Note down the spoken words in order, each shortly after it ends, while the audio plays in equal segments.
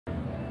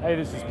Hey,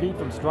 this is Pete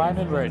from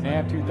Strymon. We're at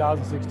NAMM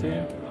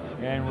 2016,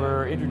 and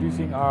we're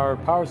introducing our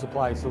power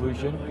supply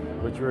solution,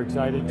 which we're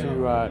excited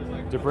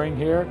to bring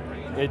here.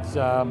 It's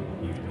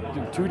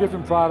two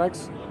different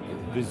products,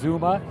 the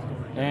Zuma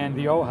and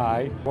the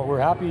Ojai. What we're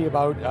happy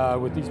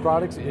about with these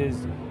products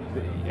is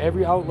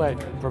every outlet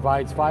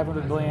provides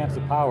 500 milliamps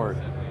of power,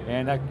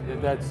 and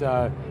that's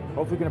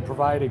hopefully going to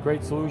provide a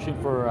great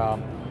solution for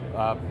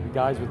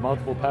guys with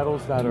multiple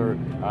pedals that are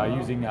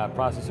using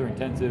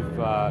processor-intensive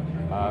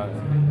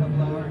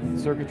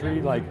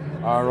circuitry, like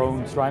our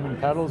own Strymon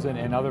pedals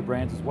and other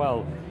brands as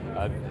well.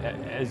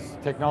 As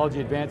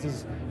technology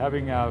advances,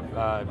 having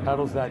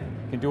pedals that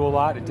can do a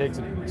lot and take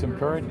some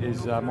current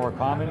is more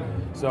common.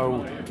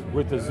 So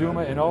with the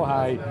Zuma and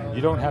Ojai,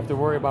 you don't have to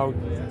worry about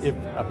if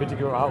a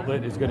particular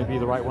outlet is going to be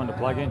the right one to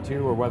plug into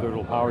or whether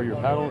it'll power your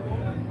pedal,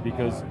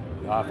 because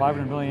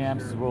 500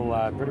 milliamps will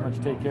pretty much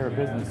take care of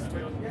business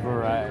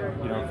for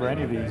for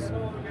any of these.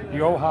 The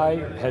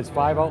Ojai has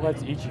 5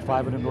 outlets, each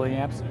 500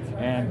 milliamps,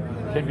 and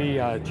can be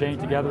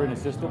chained together in a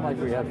system like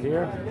we have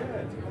here.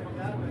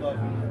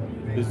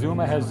 The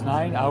Zuma has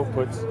 9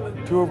 outputs,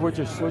 2 of which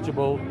are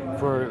switchable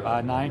for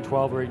 9,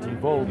 12, or 18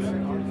 volts,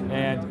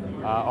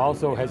 and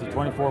also has a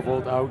 24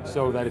 volt out,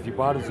 so that if you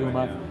bought a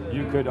Zuma,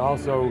 you could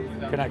also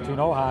connect to an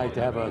Ojai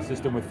to have a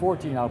system with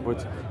 14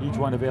 outputs, each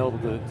one available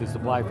to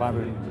supply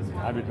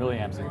 500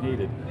 milliamps if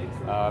needed.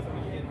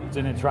 It's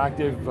an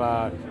attractive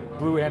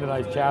blue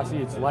anodized chassis.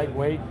 It's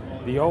lightweight.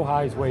 The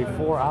Ojais weigh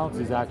 4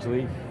 ounces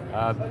actually.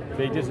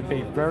 They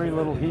dissipate very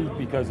little heat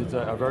because it's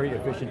a very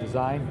efficient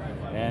design,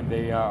 and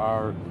they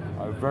are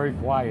very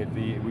quiet.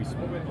 We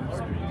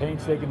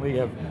painstakingly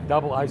have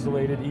double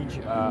isolated each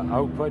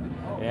output,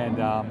 and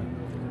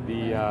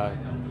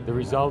the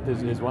result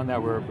is one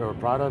that we're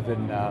proud of,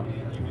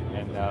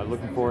 and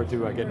looking forward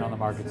to getting on the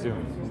market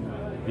soon.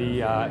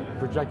 The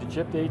projected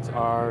ship dates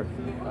are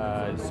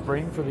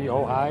spring for the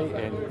Ojai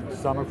and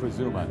summer for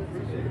Zuma.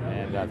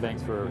 And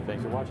thanks for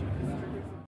watching.